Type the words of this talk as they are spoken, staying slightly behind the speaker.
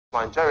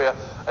Nigeria,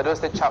 Edo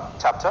State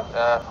chapter,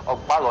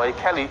 Ogbaloi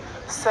Kelly,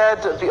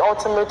 said the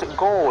ultimate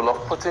goal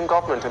of putting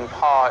government in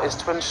power is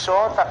to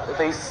ensure that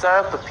they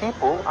serve the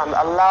people and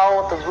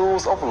allow the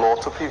rules of law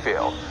to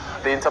prevail.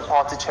 The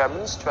inter-party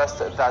chairman stressed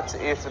that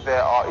if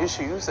there are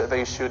issues,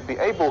 they should be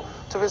able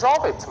to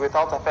resolve it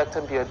without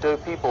affecting the Edo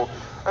people,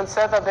 and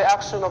said that the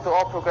action of the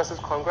All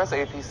Progressive Congress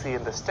APC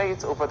in the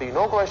state over the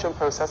inauguration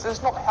process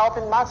is not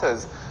helping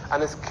matters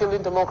and is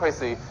killing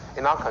democracy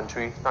in our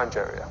country,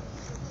 Nigeria.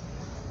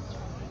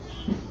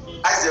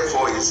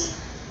 Therefore is,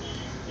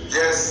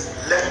 yes,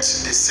 let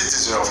the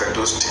citizens of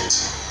Edo State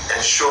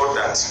ensure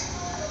that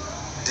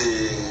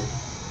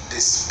they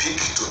speak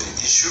to the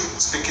issue.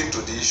 Speaking to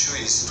the issue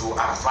is to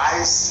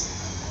advise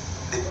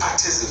the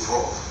parties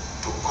involved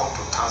to come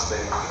to terms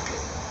very quickly.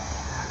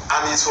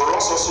 And it's for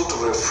us also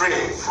to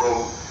refrain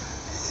from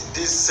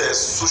this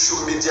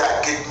social media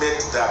engagement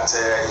that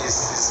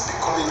is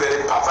becoming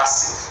very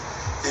pervasive.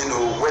 You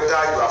know, whether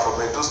you are from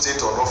Edo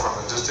State or not from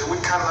Edo State, we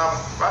can have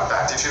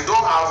that. If you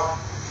don't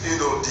have the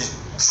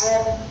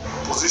true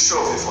position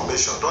of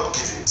information, don't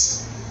give it.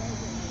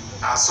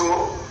 And so,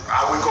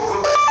 I will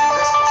conclude by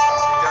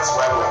saying that's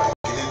why we are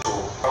beginning to.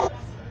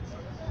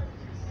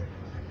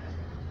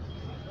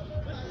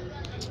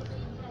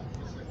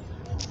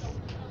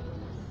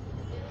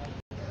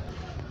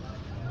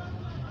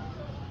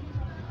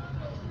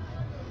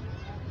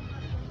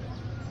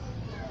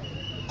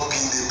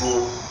 Being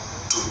able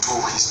to do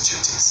his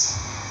duties.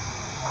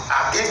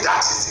 And if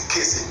that is the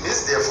case, it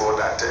means therefore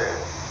that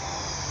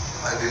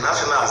the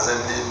National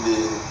Assembly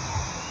may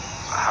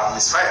have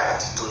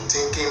misfired to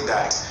thinking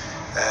that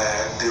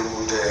they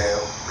would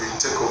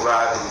take over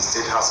the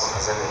State House of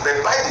Assembly. But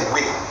by the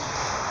way,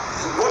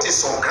 what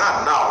is on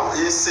ground now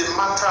is a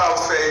matter of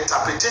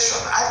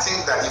interpretation. I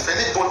think that if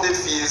anybody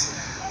feels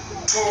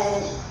too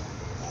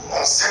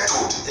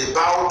unsettled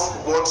about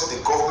what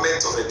the government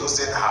of Edo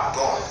State have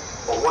done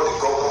or what the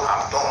governor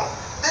have done,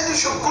 then you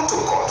should go to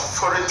court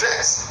for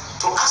redress,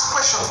 to ask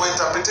questions for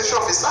interpretation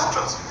of his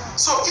actions.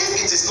 So if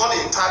it is not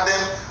in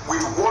tandem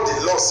with what the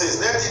law says,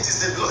 then it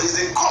is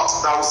the court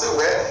that will say,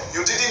 well,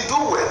 you didn't do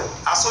well,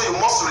 and so you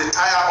must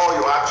retire all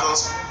your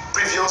actions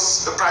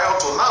prior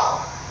to now,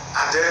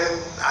 and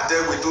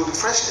then we do the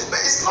fresh thing.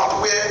 But it's not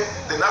where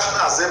the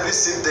National Assembly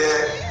sit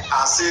there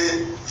and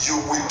say you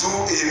will do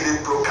a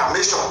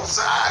proclamation.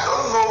 So I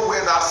don't know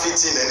where that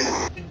fits in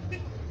anyway.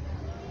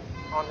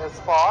 On his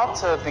part,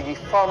 the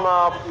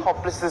former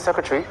Publicity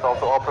Secretary of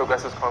the All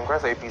Progressive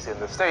Congress APC in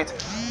the state,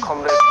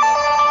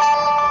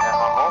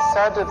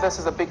 said that this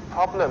is a big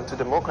problem to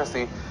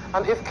democracy,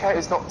 and if care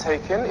is not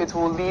taken, it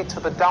will lead to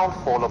the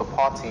downfall of the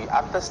party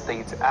at the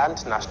state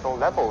and national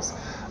levels.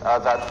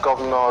 That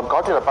Governor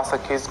Godwin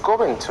Obaseki is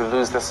going to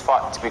lose this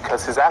fight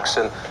because his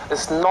action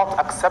is not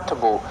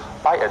acceptable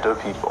by Edo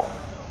people.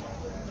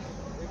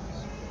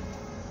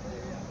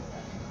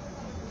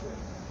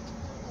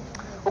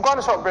 We'll go on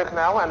a short break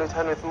now and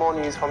return with more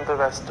news from the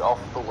rest of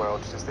the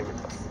world. Just stay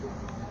with us.